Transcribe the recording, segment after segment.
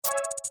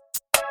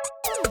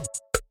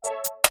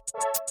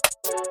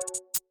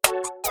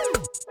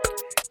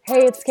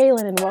Hey, it's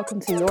Kaylin, and welcome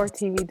to your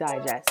TV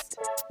Digest.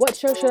 What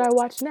show should I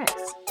watch next?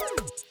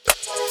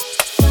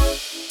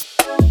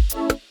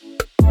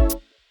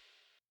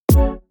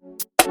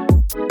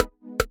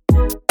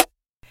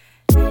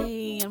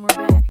 Hey, and we're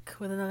back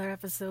with another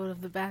episode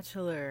of The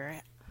Bachelor.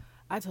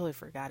 I totally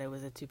forgot it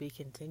was a to be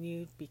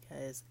continued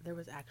because there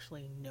was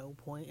actually no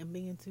point in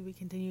being a to be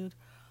continued.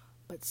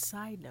 But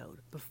side note,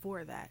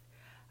 before that,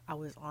 I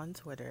was on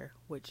Twitter,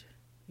 which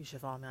you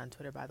should follow me on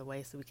Twitter, by the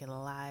way, so we can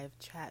live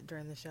chat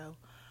during the show.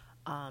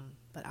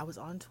 But I was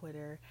on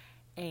Twitter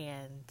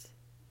and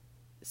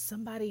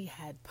somebody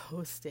had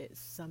posted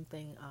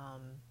something.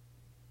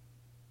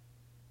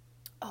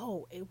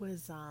 It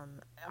was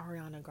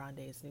Ariana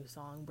Grande's new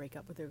song, Break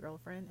Up With Your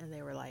Girlfriend. And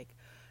they were like,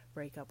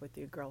 break up with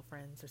your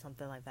girlfriends or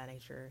something like that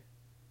nature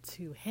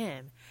to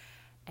him.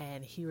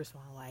 And he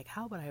responded like,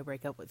 how about I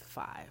break up with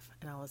 5?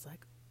 And I was like,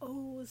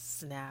 oh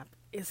snap.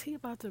 Is he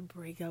about to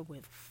break up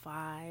with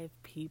 5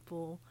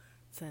 people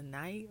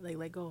tonight? Like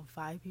let go of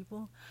 5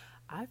 people?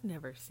 I've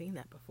never seen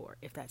that before,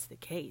 if that's the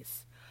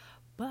case.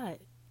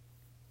 But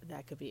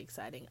that could be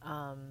exciting.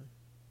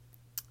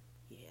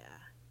 Yeah.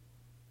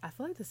 I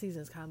feel like the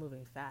season's kind of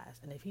moving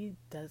fast. And if he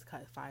does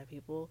cut 5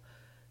 people,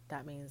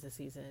 that means the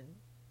season,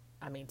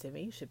 to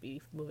me, should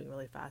be moving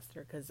really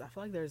faster. Because I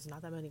feel like there's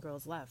not that many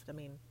girls left.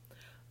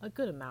 A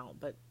good amount,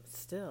 but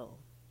still.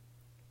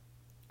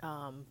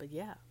 But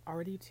yeah,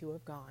 already 2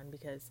 have gone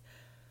because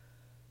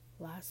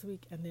last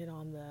week ended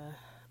on the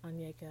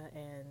Anyeka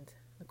and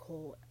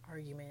Nicole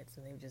arguments.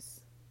 And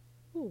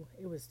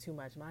it was too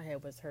much. My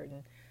head was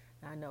hurting.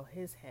 I know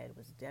his head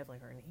was definitely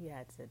hurting. He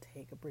had to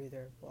take a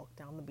breather, walk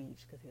down the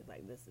beach because he was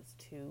like, this is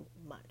too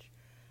much.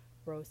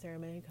 Rose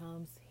ceremony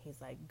comes.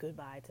 He's like,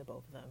 goodbye to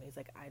both of them. He's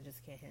like, I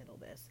just can't handle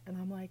this. And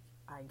I'm like,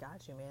 I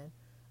got you, man.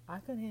 I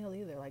couldn't handle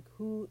either. Like,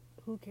 who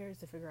cares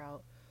to figure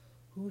out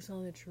who's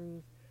telling the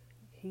truth?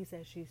 He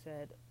said, she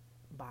said,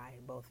 bye,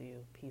 both of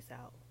you. Peace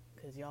out.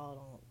 Because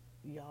y'all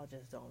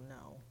just don't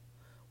know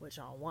what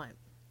y'all want.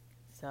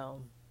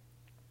 So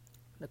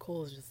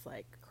Nicole's just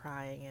like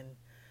crying and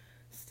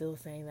still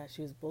saying that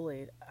she was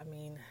bullied.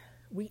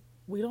 We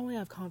don't really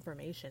have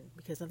confirmation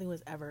because nothing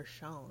was ever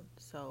shown,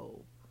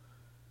 so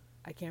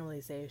I can't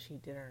really say if she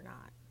did or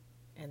not.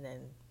 And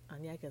then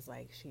Anyeka's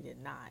like, she did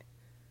not.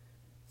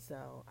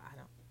 So I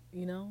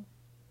don't,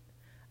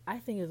 I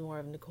think it's more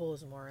of Nicole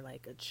is more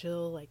like a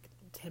chill, like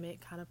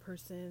timid kind of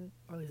person,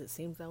 or at least it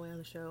seems that way on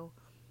the show.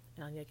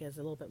 And Anyeka is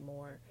a little bit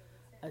more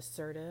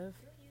assertive.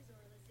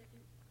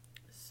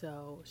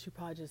 So she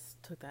probably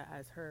just took that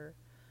as her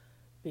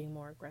being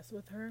more aggressive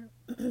with her.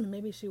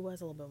 Maybe she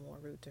was a little bit more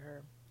rude to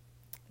her.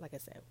 Like I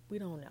said, we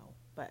don't know,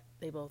 but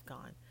they both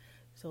gone.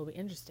 So it'll be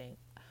interesting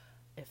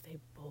if they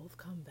both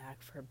come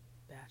back for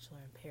Bachelor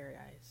in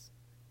Paradise.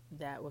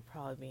 That would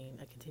probably mean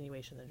a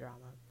continuation of the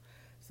drama.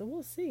 So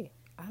we'll see.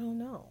 I don't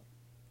know.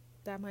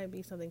 That might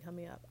be something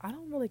coming up. I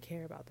don't really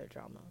care about their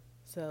drama.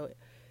 So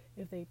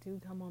if they do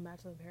come on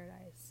Bachelor in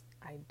Paradise,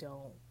 I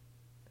don't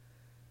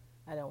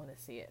want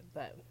to see it,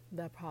 but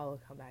they'll probably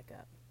come back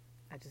up.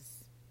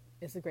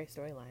 It's a great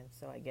storyline,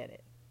 so I get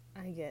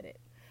it.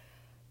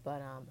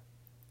 But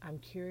I'm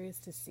curious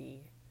to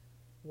see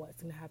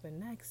what's going to happen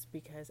next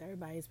because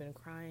everybody's been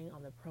crying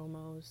on the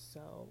promos.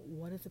 So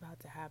what is about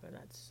to happen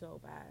that's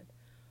so bad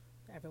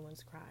that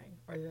everyone's crying?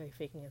 Or are they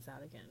faking us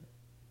out again?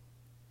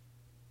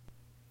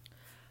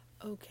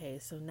 Okay,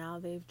 so now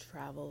they've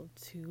traveled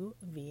to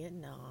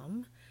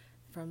Vietnam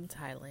from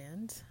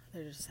Thailand.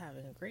 They're just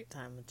having a great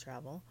time with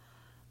travel.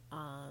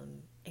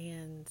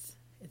 And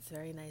it's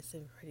very nice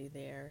and pretty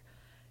there.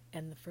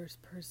 And the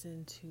first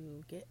person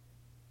to get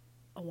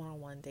a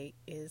one-on-one date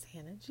is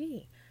Hannah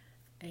G.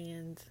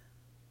 And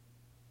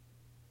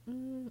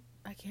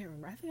I can't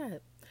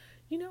remember.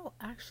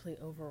 Actually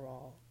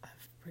overall,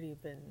 I've pretty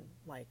been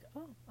like,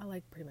 I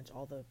like pretty much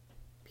all the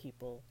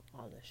people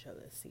on the show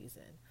this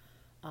season.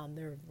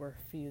 There were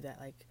a few that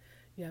like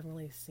you haven't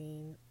really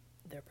seen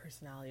their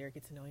personality or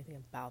get to know anything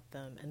about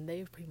them, and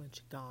they've pretty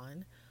much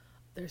gone.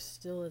 There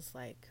still is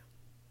like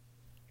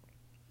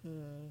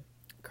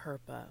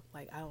Kirpa.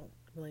 Like I don't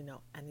really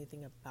know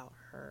anything about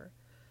her.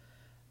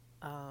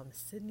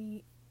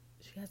 Sydney,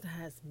 she hasn't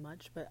had as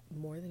much, but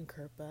more than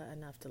Kirpa,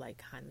 enough to like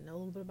kind of know a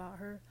little bit about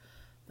her.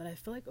 But I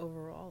feel like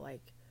overall,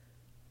 like,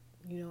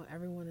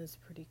 everyone is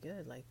pretty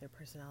good. Like their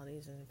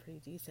personalities are pretty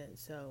decent.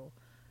 So,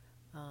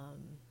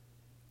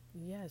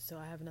 yeah. So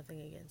I have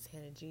nothing against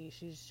Hannah G.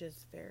 She's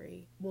just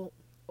very well.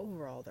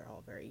 Overall, they're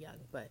all very young,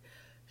 but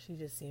she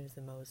just seems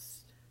the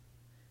most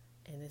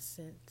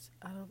innocent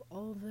out of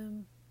all of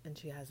them, and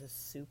she has a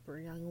super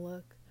young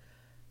look.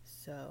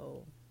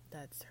 So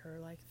that's her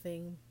like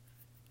thing.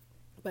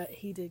 But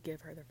he did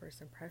give her the first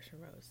impression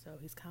rose, so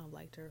he's kind of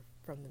liked her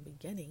from the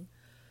beginning.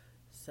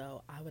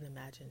 So I would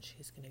imagine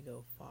she's going to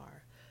go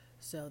far.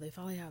 So they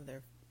finally have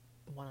their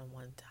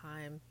one-on-one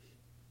time,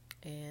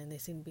 and they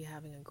seem to be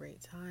having a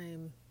great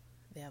time.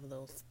 They have a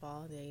little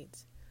spa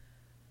date.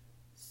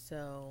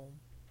 So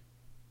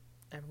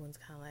everyone's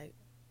kind of like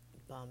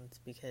bummed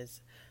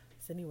because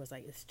Sydney was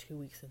like, it's 2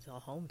 weeks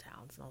until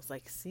hometowns. And I was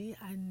like, see,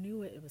 I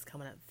knew it. It was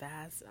coming up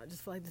fast. I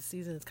just feel like the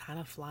season is kind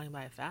of flying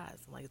by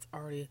fast. I'm like, it's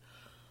already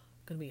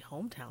going to be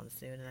hometowns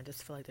soon. And I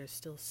just feel like there's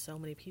still so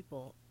many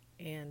people.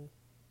 And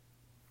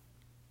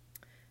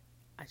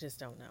I just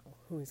don't know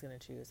who he's going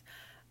to choose.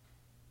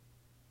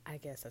 I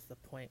guess that's the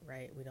point,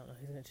 right? We don't know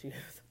who he's going to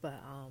choose.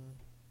 But,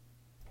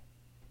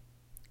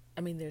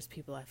 I mean, there's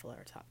people I feel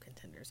are top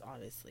contenders,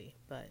 obviously.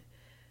 But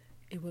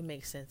it would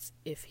make sense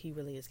if he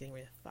really is getting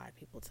rid of 5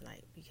 people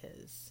tonight,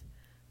 because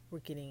we're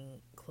getting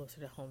closer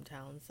to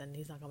hometowns, and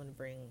he's not going to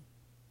bring,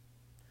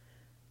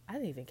 I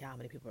didn't even count how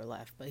many people are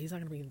left, but he's not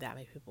going to bring that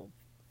many people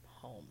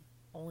home.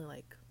 Only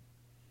like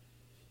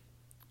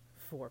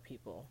 4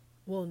 people.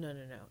 Well, no.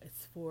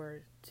 It's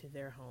 4 to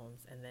their homes,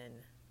 and then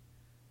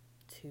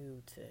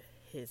 2 to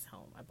his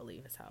home, I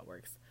believe is how it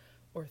works.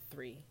 Or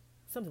 3.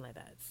 Something like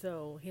that.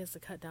 So he has to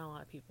cut down a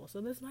lot of people.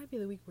 So this might be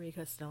the week where he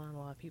cuts down on a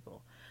lot of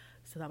people.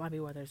 So that might be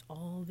why there's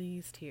all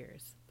these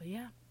tiers. But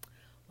yeah,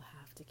 we'll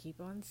have to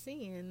keep on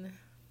seeing.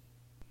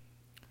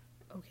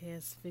 Okay,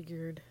 as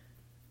figured,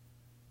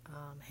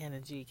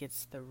 Hannah G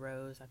gets the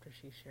rose after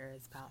she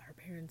shares about her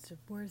parents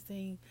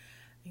divorcing.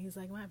 And he's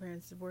like, my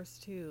parents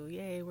divorced too.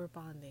 Yay, we're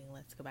bonding.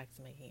 Let's go back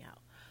to making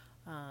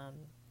out.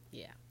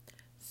 Yeah.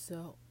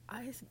 So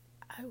I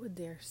would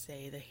dare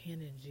say that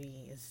Hannah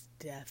G is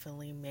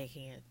definitely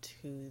making it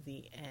to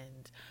the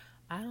end.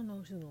 I don't know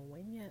if she's going to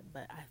win yet,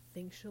 but I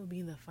think she'll be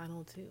in the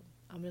final 2.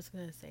 I'm just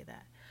going to say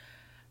that.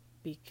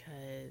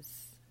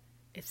 Because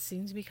it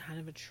seems to be kind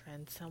of a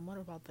trend somewhat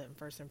about the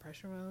first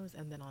impression rose.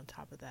 And then on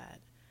top of that,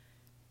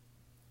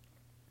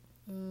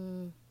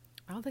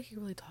 I don't think he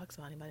really talks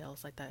about anybody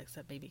else like that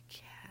except maybe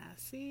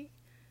Cassie.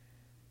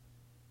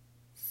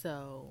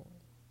 So,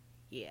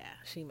 yeah,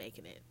 she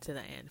making it to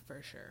the end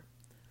for sure.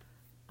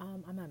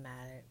 I'm not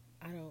mad at it.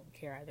 I don't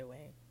care either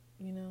way.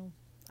 You know?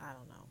 I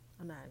don't know.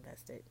 I'm not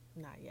invested.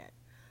 Not yet.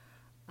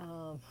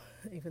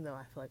 Even though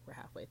I feel like we're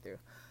halfway through.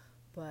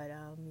 But,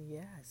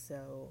 yeah,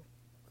 so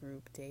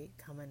group date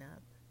coming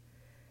up.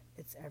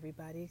 It's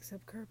everybody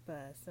except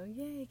Kirpa. So,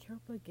 yay,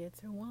 Kirpa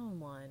gets her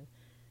one-on-one.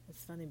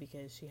 It's funny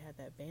because she had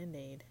that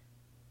Band-Aid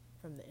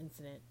from the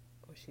incident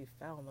where she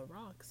fell on the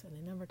rocks, and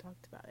they never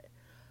talked about it.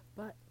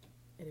 But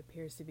it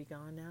appears to be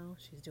gone now.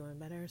 She's doing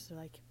better, so,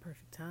 like,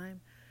 perfect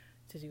time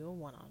to do a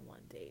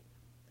one-on-one date.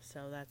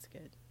 So that's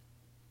good.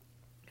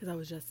 Because I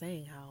was just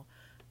saying how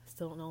I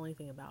still don't know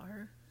anything about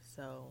her.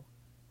 So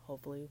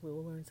hopefully we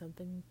will learn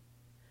something.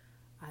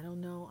 I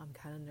don't know. I'm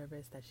kind of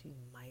nervous that she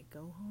might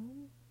go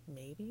home.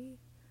 Maybe.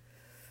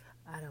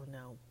 I don't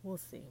know. We'll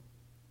see.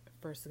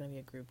 First, it's going to be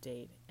a group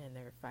date, and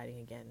they're fighting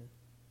again.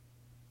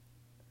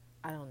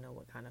 I don't know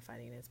what kind of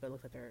fighting it is, but it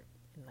looks like they're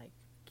in, like,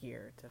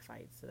 gear to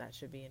fight. So that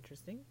should be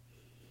interesting.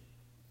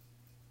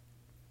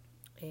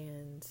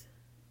 And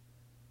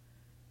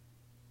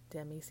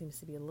Demi seems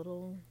to be a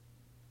little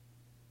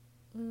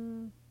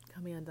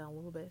coming undone a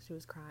little bit. She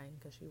was crying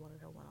because she wanted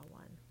her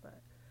one-on-one,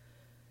 but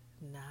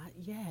not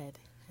yet.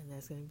 And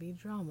there's going to be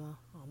drama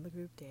on the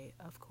group date,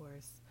 of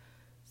course.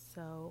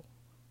 So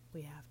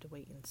we have to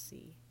wait and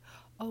see.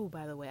 Oh,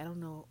 by the way, I don't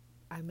know.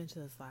 I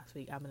mentioned this last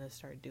week. I'm going to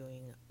start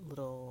doing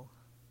little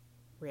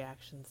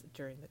reactions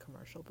during the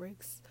commercial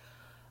breaks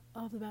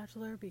of The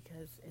Bachelor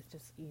because it's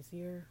just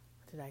easier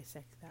to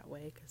dissect that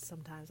way, because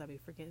sometimes I'll be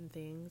forgetting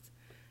things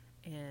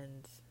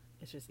and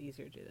it's just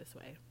easier to do this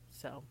way.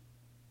 So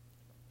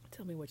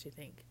tell me what you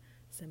think.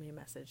 Send me a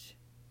message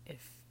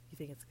if you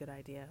think it's a good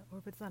idea or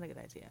if it's not a good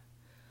idea.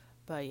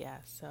 But yeah,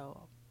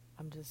 so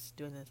I'm just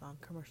doing this on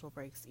commercial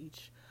breaks,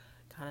 each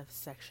kind of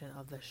section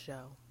of the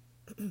show.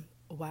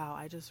 Wow,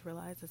 I just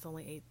realized it's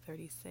only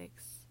 8:36.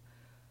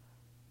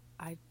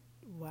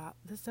 Wow,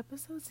 this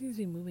episode seems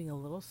to be moving a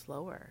little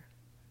slower.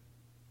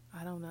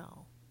 I don't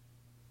know.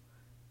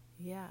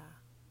 Yeah,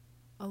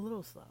 a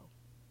little slow.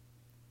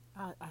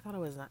 I thought it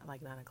was not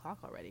like 9 o'clock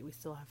already. We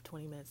still have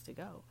 20 minutes to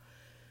go.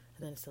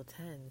 And then it's still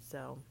 10,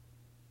 so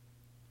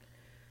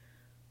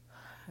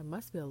there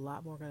must be a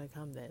lot more going to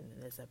come then in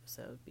this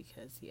episode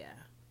because, yeah,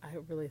 I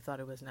really thought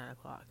it was 9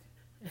 o'clock.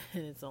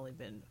 And it's only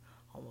been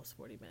almost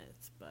 40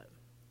 minutes, but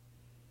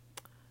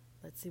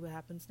let's see what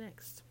happens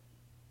next.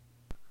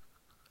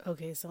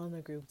 Okay, so on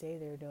the group day,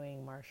 they're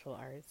doing martial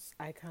arts.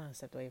 I kind of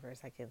stepped away for a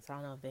second, so I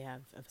don't know if they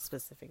have a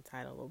specific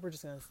title, but we're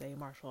just going to say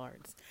martial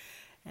arts.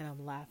 And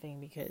I'm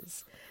laughing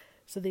because,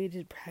 so they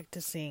did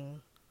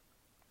practicing,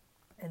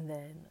 and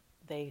then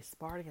they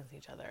sparred against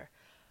each other.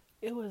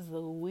 It was the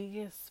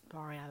weakest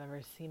sparring I've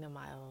ever seen in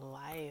my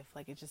life.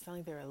 Like, it just sounded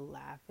like they were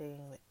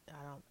laughing.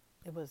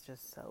 It was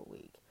just so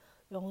weak.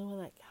 The only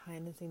one that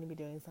kind of seemed to be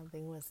doing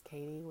something was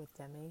Katie with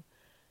Demi.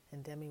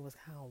 And Demi was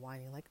kind of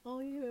whining, like, oh,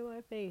 you hit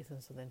my face.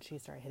 And so then she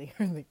started hitting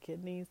her in the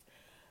kidneys.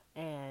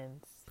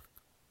 And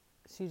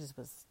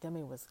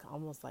Demi was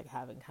almost like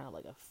having kind of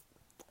like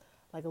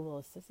a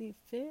little sissy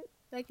fit,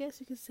 I guess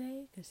you could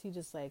say. Because she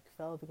just like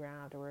fell to the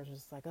ground afterwards,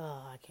 just like,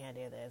 oh, I can't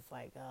do this.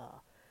 Like,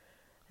 oh.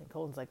 And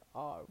Colton's like,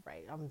 all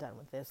right, I'm done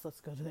with this.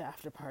 Let's go to the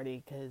after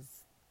party because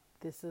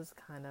this is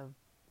kind of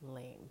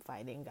lame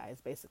fighting, guys.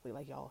 Basically,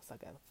 like,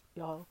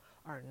 y'all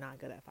are not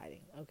good at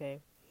fighting,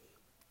 okay?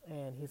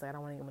 And he's like, I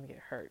don't want anyone to get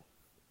hurt.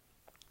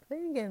 They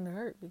ain't getting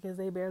hurt because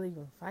they barely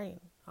even fighting.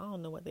 I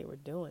don't know what they were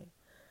doing.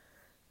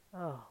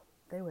 Oh,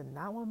 they would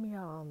not want me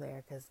out on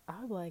there because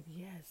I was like,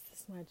 yes,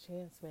 this is my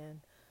chance,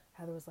 man.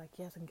 Heather was like,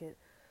 yes, I can get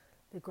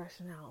the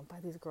aggression out and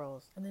fight these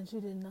girls. And then she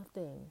did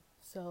nothing.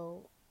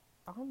 So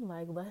I'm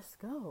like, let's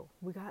go.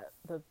 We got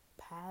the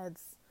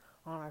pads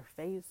on our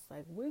face.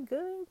 Like, we're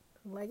good.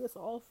 Like, it's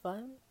all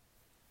fun.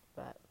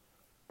 But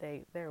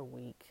they're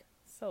weak.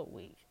 So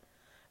weak.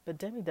 But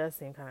Demi does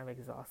seem kind of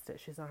exhausted.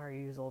 She's not her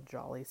usual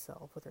jolly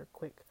self with her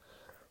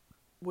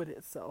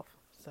quick-witted self.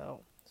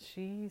 So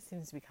she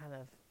seems to be kind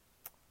of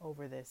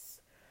over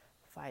this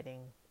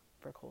fighting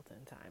for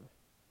Colton time.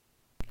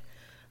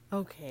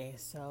 Okay,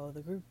 so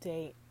the group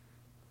date,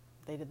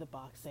 they did the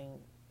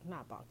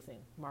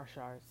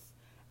martial arts,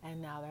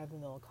 and now they're having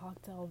a little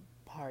cocktail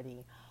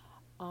party.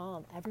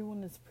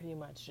 Everyone is pretty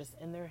much just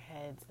in their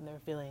heads and their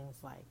feelings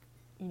like,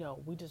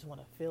 we just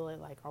want to feel it.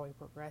 Like, are we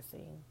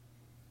progressing?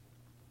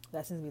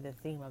 That seems to be the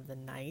theme of the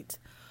night.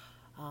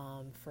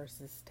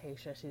 First is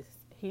Tasha.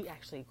 He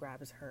actually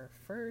grabs her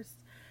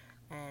first,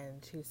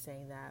 and she's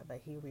saying that,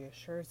 but he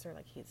reassures her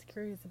like he's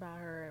curious about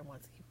her and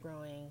wants to keep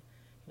growing,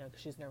 because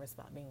she's nervous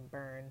about being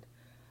burned.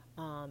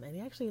 And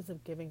he actually ends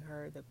up giving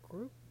her the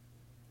group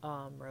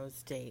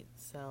rose date,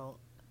 so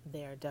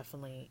they are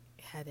definitely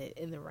headed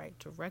in the right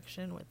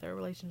direction with their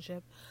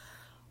relationship.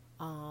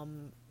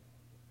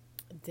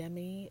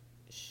 Demi,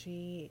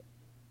 she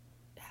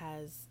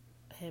has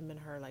him and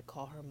her like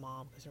call her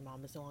mom because her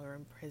mom is no longer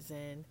in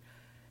prison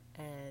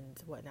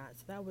and whatnot,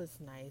 so that was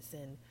nice.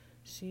 And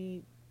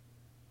she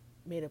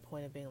made a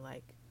point of being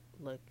like,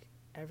 look,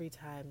 every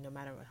time, no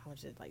matter how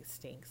much it like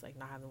stinks, like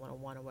not having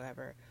one-on-one or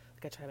whatever,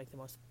 like I try to make the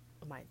most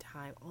of my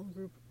time on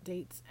group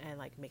dates and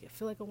like make it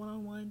feel like a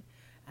one-on-one.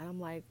 And I'm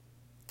like,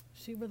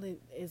 she really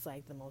is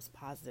like the most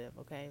positive.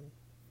 Okay.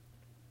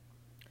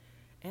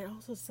 And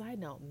also, side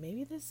note,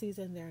 maybe this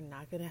season they're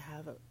not going to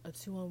have a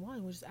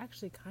 2-on-1, which is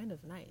actually kind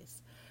of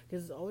nice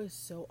because it's always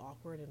so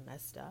awkward and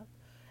messed up.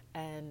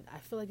 And I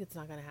feel like it's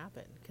not going to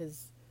happen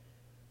because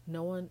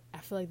I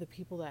feel like the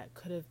people that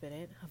could have been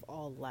in have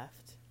all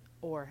left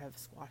or have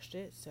squashed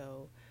it.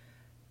 So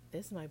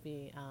this might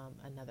be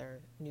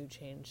another new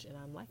change, and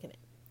I'm liking it.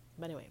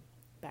 But anyway,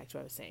 back to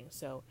what I was saying.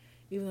 So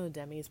even though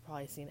Demi is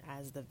probably seen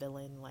as the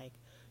villain, like,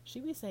 she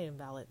be saying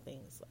valid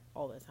things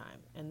all the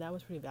time. And that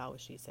was pretty valid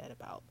what she said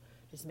about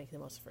just making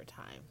the most of her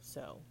time.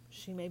 So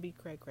she may be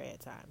cray-cray at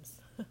times.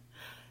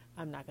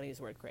 I'm not going to use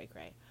the word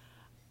cray-cray.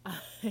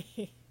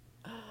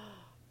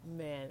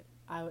 Man,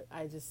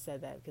 I just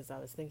said that because I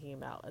was thinking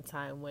about a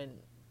time when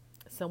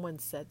someone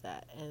said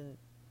that and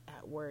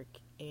at work,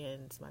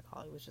 and my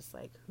colleague was just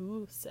like,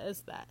 who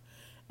says that?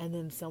 And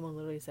then someone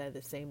literally said it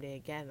the same day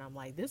again, and I'm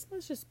like, this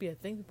must just be a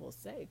thing people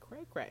say,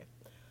 cray cray.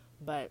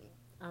 But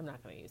I'm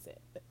not going to use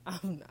it.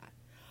 I'm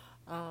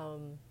not.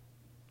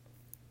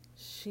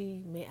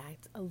 She may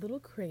act a little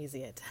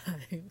crazy at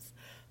times,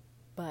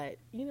 but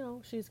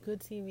she's good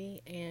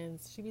TV and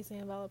she be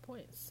saying valid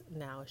points.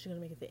 Now, is she going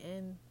to make it to the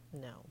end?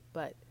 No,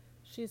 but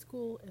she's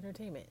cool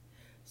entertainment.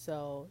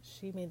 So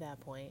she made that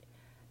point.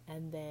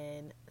 And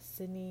then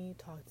Sydney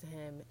talked to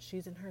him.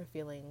 She's in her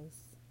feelings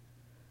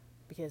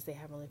because they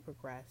haven't really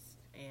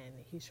progressed. And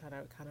he's trying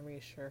to kind of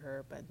reassure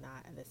her, but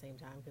not at the same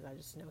time because I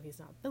just know he's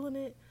not feeling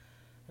it.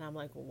 And I'm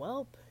like,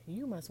 well,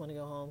 you must want to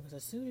go home because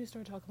as soon as you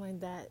start talking like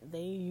that,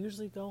 they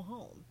usually go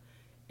home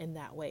in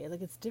that way.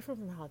 Like, it's different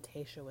from how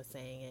Tasha was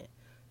saying it.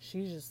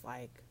 She's just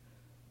like,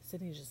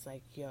 Sydney's just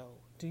like, yo,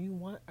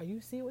 are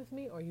you see it with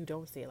me or you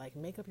don't see it? Like,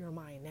 make up your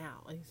mind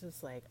now. And he's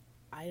just like,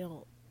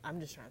 I'm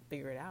just trying to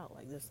figure it out.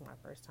 Like, this is my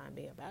first time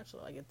being a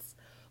bachelor. Like, it's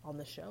on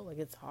the show. Like,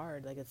 it's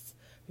hard. Like,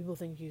 people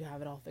think you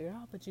have it all figured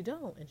out, but you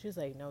don't. And she's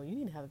like, no, you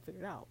need to have it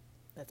figured out.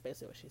 That's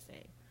basically what she's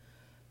saying.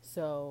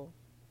 So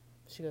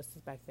she goes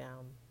back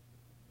down.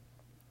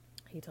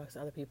 He talks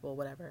to other people,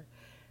 whatever.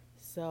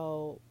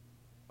 So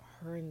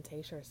her and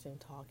Tasha are still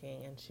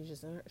talking, and she's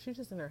just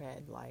in her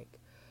head, like,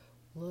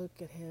 look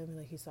at him,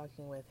 like he's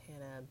talking with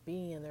Hannah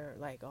B, and they're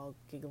like all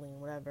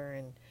giggling, whatever.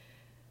 And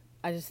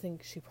I just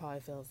think she probably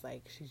feels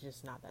like she's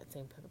just not that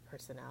same type of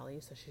personality,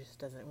 so she just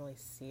doesn't really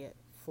see it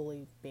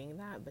fully being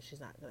that, but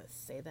she's not gonna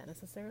say that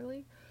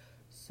necessarily.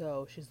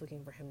 So she's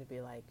looking for him to be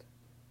like,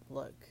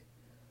 look,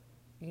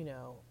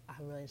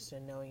 I'm really interested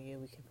in knowing you,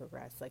 we can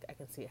progress, like I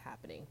can see it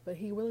happening. But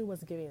he really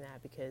wasn't giving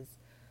that because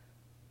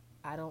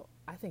I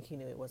think he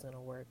knew it wasn't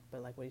gonna work,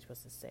 but like, what are you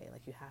supposed to say?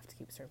 Like, you have to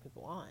keep certain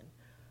people on.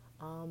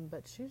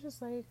 But she's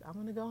just like, I'm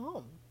gonna go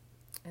home.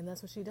 And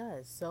that's what she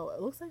does. So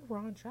it looks like we're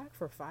on track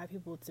for 5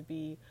 people to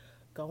be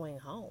going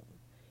home,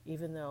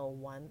 even though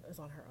 1 is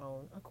on her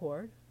own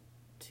accord,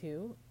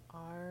 2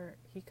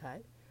 he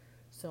cut.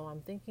 So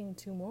I'm thinking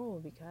 2 more will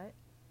be cut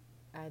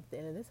at the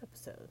end of this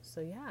episode.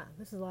 So yeah,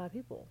 this is a lot of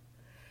people.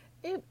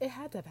 It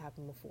had to have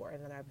happened before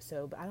in another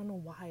episode, but I don't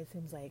know why it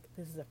seems like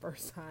this is the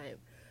first time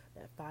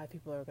that 5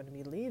 people are going to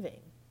be leaving.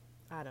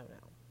 I don't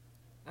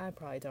know. I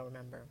probably don't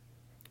remember.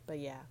 But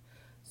yeah,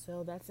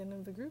 so that's the end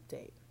of the group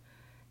date.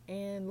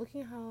 And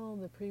looking at how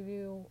the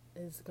preview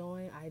is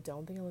going, I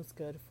don't think it looks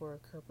good for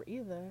Kerper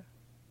either.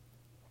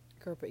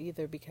 Kerpa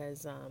either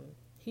because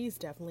he's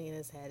definitely in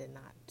his head and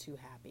not too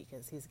happy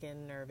because he's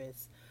getting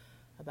nervous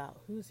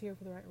about who's here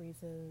for the right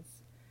reasons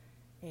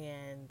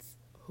and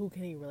who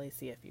can he really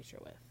see a future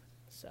with.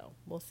 So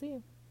we'll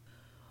see.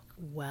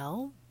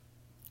 Well,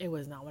 it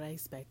was not what I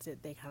expected.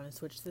 They kind of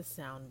switched the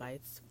sound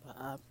bites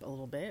up a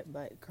little bit,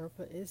 but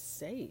Kerpa is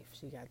safe.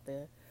 She got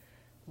the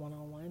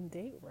one-on-one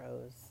date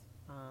rose.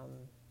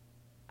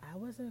 I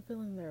wasn't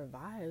feeling their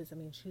vibes. I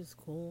mean, she's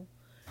cool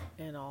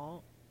and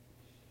all,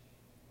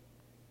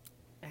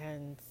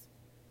 and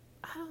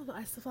I don't know.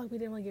 I still feel like we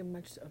didn't really get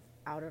much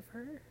out of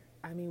her.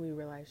 I mean,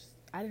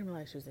 I didn't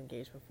realize she was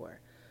engaged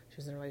before. She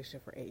was in a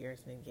relationship for 8 years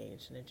and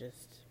engaged, and it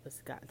just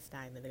was gotten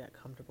stagnant. They got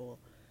comfortable,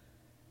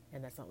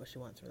 and that's not what she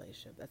wants in a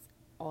relationship. That's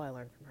all I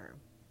learned from her.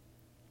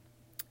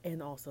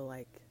 And also,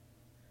 like,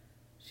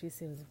 she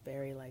seems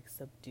very, like,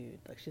 subdued.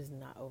 Like, she's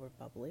not over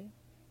bubbly.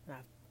 And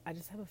I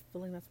just have a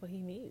feeling that's what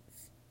he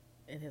needs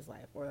in his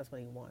life, or that's what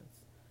he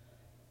wants.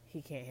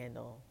 He can't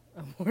handle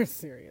a more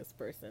serious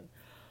person.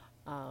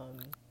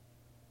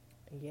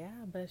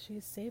 Yeah, but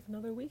she's safe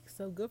another week,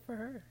 so good for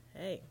her.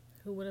 Hey,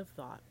 who would have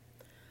thought?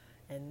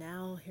 And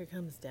now here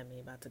comes Demi,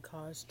 about to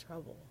cause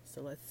trouble.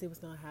 So let's see what's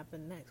going to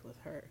happen next with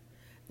her.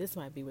 This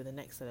might be where the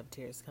next set of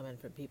tears come in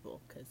for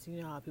people, because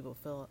you know how people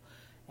feel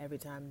every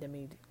time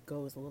Demi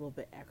goes a little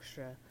bit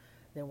extra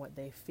than what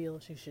they feel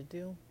she should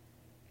do.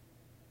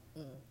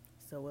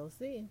 So we'll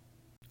see.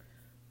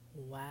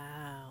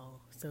 Wow.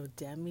 So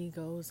Demi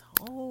goes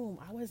home.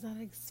 I was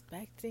not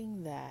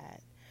expecting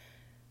that.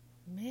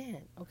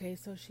 Man. Okay,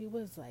 so she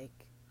was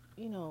like,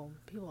 you know,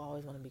 people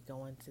always want to be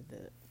going to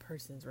the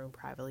person's room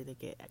privately to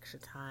get extra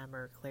time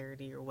or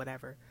clarity or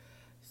whatever.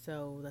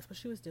 So that's what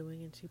she was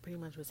doing, and she pretty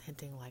much was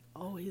hinting like,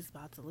 oh, he's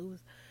about to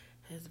lose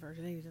his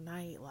virginity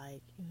tonight.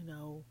 Like, you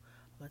know,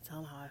 I'm going to tell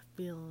him how I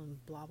feel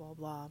and blah, blah,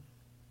 blah.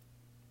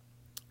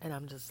 And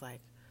I'm just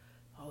like,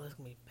 oh, this is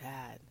going to be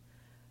bad.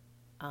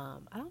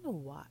 I don't know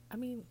why. I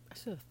mean, I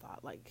should have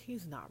thought, like,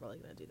 he's not really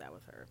going to do that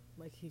with her.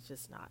 Like, he's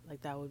just not.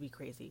 Like, that would be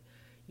crazy.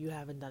 You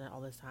haven't done it all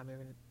this time. You're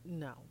going to,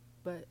 no.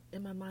 But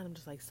in my mind, I'm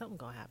just like, something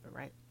going to happen,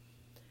 right?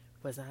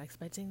 Was not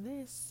expecting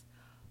this.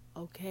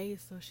 Okay,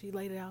 so she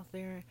laid it out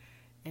there,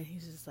 and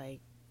he's just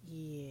like,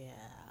 yeah,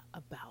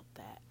 about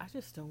that. I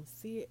just don't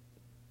see it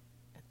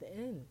at the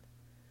end.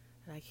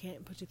 And I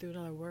can't put you through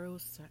another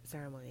rose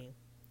ceremony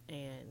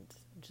and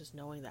just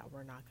knowing that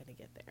we're not going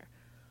to get there.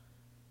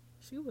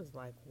 She was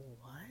like,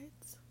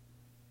 what?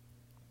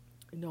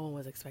 No one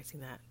was expecting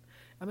that.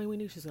 I mean, we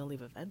knew she was going to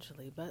leave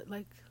eventually, but,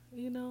 like,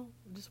 you know,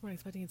 just weren't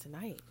expecting it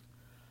tonight.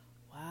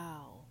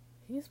 Wow.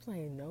 He's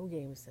playing no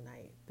games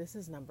tonight. This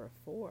is number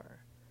 4.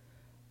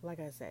 Like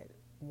I said,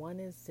 1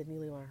 is Sydney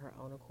leaving on her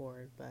own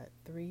accord, but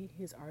 3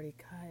 he's already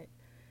cut.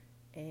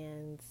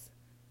 And,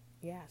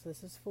 yeah, so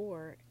this is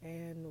 4,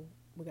 and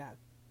we got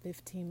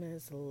 15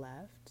 minutes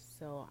left,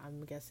 so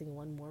I'm guessing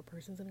one more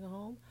person's going to go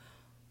home.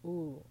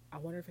 Ooh, I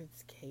wonder if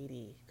it's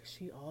Katie, because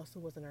she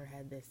also was in her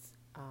head this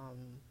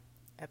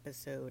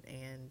episode,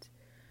 and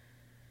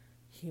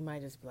he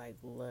might just be like,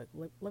 look,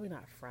 let me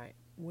not front.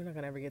 We're not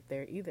going to ever get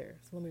there either,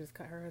 so let me just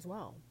cut her as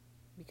well,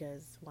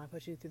 because why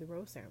put you through the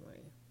rose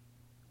ceremony?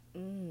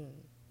 I'm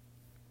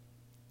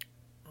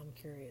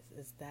curious,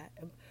 is that,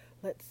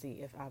 let's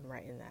see if I'm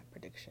right in that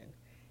prediction.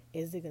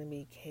 Is it going to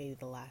be Katie,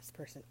 the last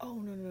person? Oh,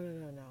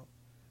 no.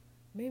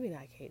 Maybe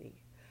not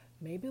Katie.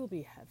 Maybe it'll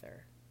be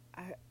Heather.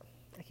 I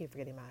keep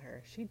forgetting about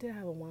her. She did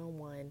have a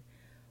one-on-one,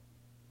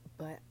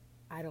 but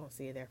I don't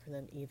see it there for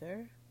them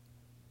either.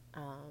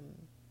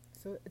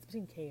 So it's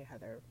between Kay and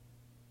Heather.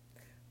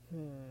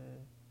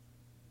 Man.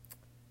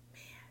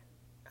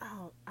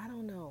 Oh, I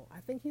don't know. I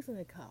think he's going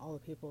to cut all the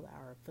people that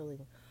are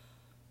feeling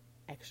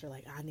extra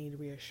like, I need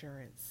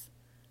reassurance.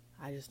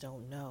 I just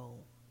don't know.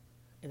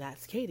 And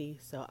that's Katie,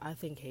 so I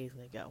think Katie's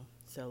going to go.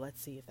 So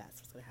let's see if that's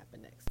what's going to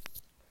happen next.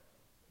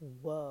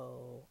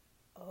 Whoa.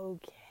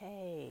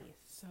 Okay,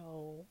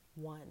 so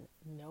 1,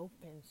 no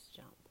fence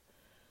jump.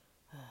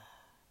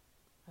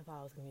 I thought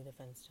it was going to be the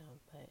fence jump,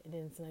 but it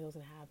didn't seem like it was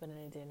going to happen, and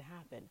it didn't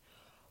happen.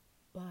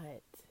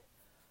 But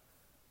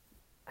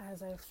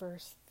as I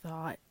first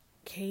thought,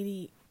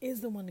 Katie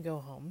is the one to go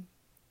home,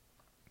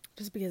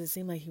 just because it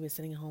seemed like he was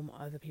sending home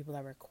other people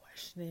that were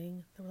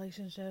questioning the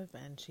relationship,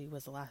 and she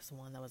was the last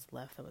one that was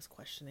left that was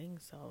questioning.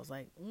 So I was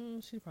like,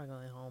 she's probably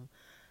going home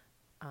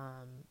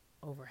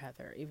over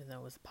Heather, even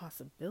though it was a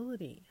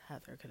possibility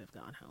Heather could have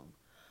gone home.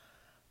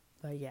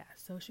 But yeah,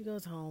 so she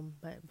goes home,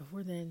 but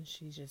before then,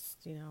 she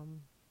just, you know,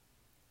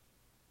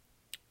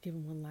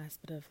 giving one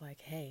last bit of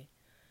like, hey,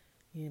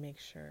 you need to make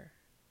sure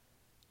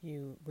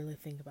you really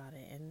think about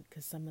it, and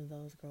because some of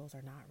those girls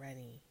are not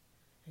ready,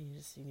 and you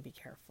just need to be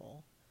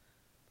careful.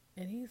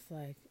 And he's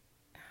like,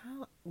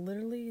 how?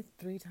 Literally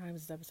 3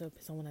 times this episode,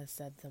 someone has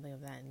said something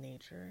of that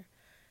nature,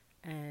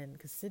 and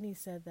because Sydney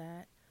said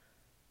that,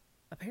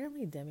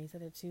 apparently Demi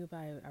said it too, but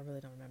I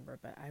really don't remember,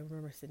 but I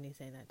remember Sydney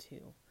saying that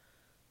too.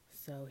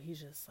 So he's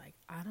just like,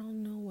 I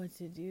don't know what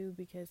to do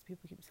because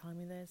people keep telling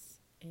me this,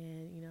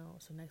 and you know,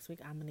 so next week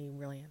I'm gonna need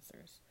real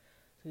answers.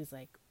 So he's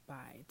like,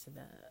 bye to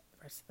the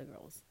rest of the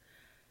girls.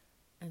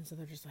 And so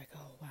they're just like,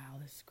 oh, wow,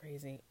 this is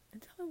crazy.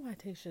 And tell me why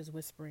Tasha's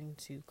whispering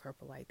to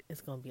Kerpolite,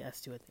 it's going to be us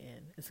two at the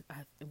end.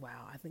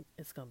 Wow, I think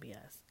it's going to be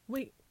us.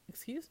 Wait,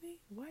 excuse me?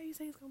 Why are you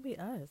saying it's going to be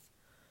us?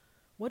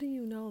 What do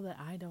you know that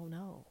I don't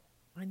know?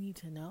 I need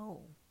to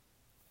know.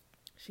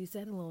 She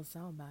said in a little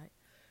soundbite,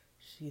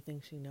 she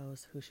thinks she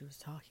knows who she was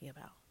talking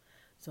about.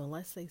 So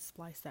unless they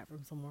splice that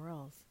from somewhere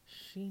else,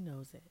 she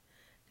knows it.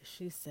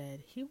 She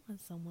said he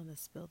wants someone to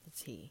spill the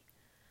tea.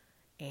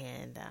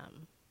 And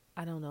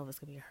I don't know if it's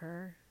going to be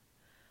her.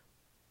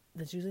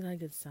 That's usually not a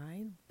good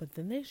sign. But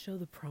then they show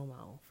the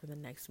promo for the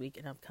next week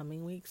and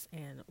upcoming weeks.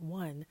 And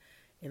one,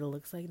 it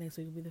looks like next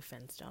week will be the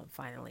fence jump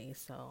finally.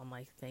 So I'm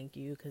like, thank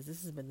you, because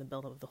this has been the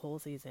build up of the whole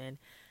season.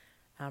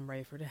 I'm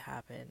ready for it to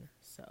happen.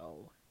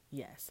 So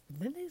yes. But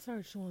then they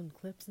started showing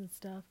clips and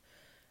stuff.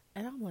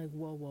 And I'm like,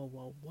 whoa, whoa,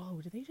 whoa,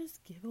 whoa. Did they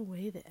just give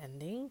away the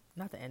ending?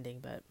 Not the ending,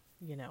 but,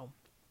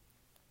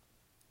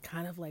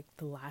 kind of like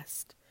the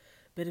last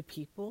bit of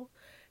people.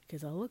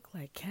 Because I look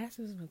like Cass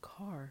is in a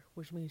car,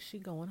 which means she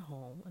going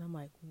home. And I'm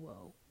like,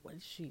 whoa, what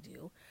did she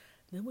do?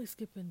 Then we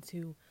skip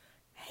into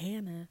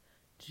Hannah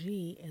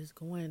G is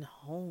going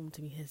home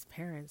to meet his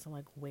parents. I'm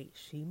like, wait,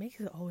 she makes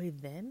it all the way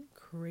then?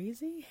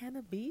 Crazy?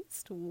 Hannah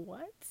Beast?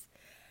 What?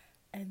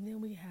 And then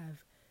we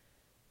have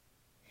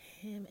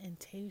him and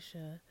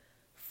Tasha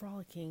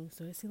frolicking,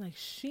 so it seemed like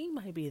she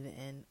might be the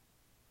end.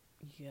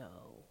 Yo,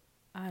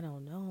 I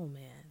don't know,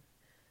 man.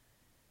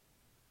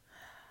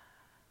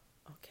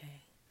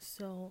 Okay,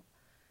 so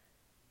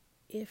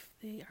if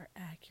they are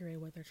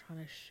accurate what they're trying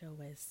to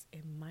show us,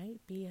 it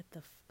might be at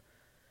the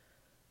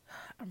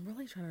I'm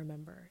really trying to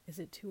remember, is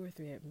it 2 or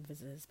 3 that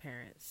visit his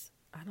parents?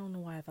 I don't know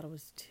why I thought it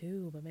was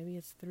 2, but maybe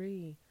it's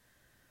 3.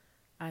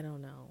 I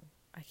don't know.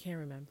 I can't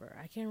remember.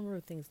 I can't remember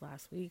things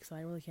last week, so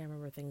I really can't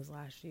remember things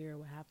last year,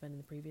 what happened in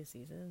the previous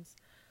seasons.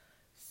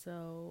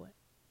 So,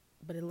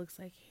 but it looks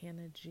like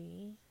Hannah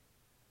G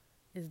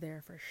is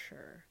there for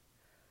sure.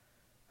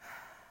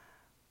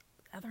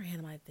 The other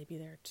Hannah might they be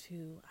there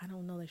too. I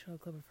don't know. They show a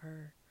clip of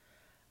her.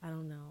 I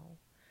don't know.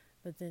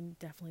 But then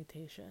definitely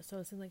Tasha. So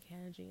it seems like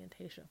Hannah G and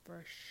Tasha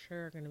for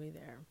sure are going to be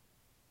there.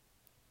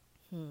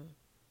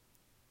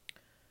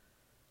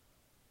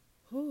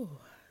 Ooh,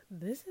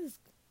 this is,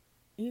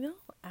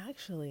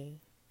 actually,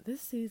 this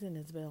season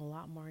has been a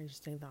lot more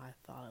interesting than I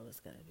thought it was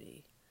going to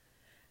be.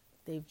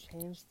 They've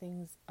changed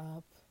things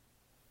up.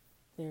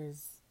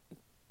 There's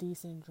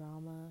decent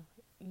drama.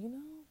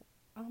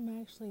 I'm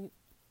actually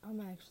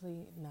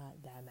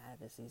not that mad at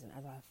this season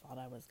as I thought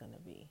I was gonna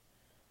be.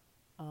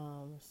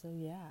 So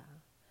yeah.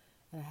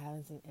 And I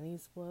haven't seen any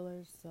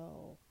spoilers,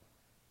 so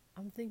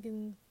I'm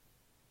thinking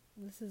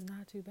this is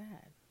not too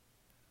bad.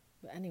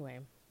 But anyway,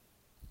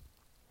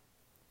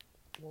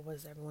 what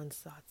was everyone's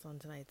thoughts on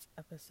tonight's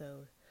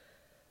episode?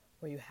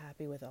 Were you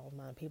happy with all the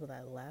amount of people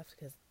that left?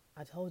 Because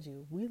I told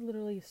you, we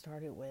literally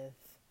started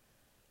with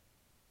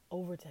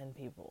over 10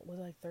 people. Was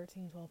it like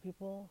 13, 12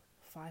 people?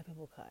 5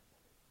 people cut.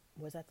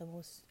 Was that the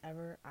most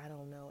ever? I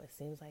don't know. It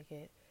seems like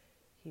it.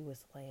 He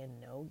was playing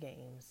no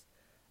games.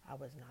 I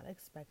was not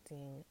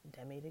expecting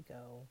Demi to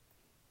go.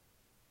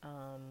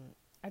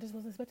 I just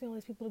wasn't expecting all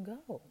these people to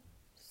go.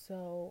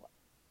 So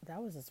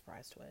that was a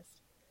surprise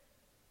twist.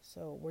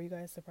 So were you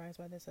guys surprised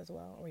by this as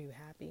well? Were you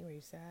happy? Were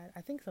you sad?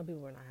 I think some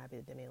people were not happy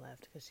that Demi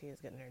left because she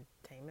is getting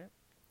entertainment.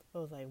 But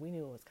it was like, we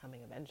knew it was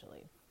coming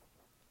eventually.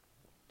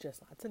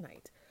 Just not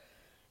tonight.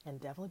 And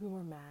definitely people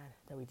were mad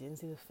that we didn't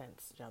see the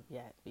fence jump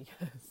yet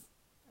because,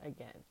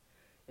 again,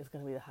 it's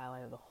going to be the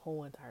highlight of the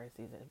whole entire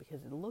season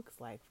because it looks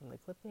like from the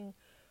clipping,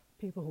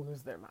 people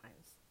lose their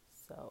minds.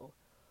 So,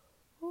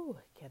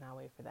 cannot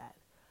wait for that.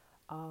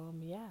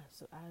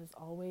 So as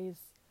always,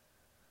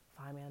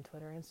 find me on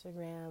Twitter,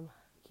 Instagram,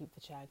 keep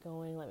the chat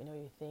going, let me know what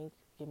you think,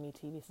 give me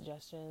TV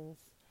suggestions,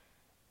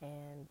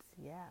 and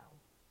yeah,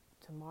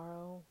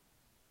 tomorrow,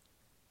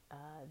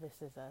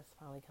 This Is Us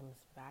finally comes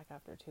back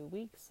after 2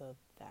 weeks, so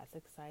that's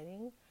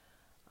exciting.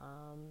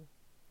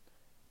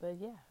 But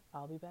yeah,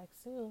 I'll be back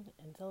soon.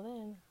 Until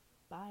then,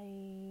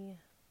 bye.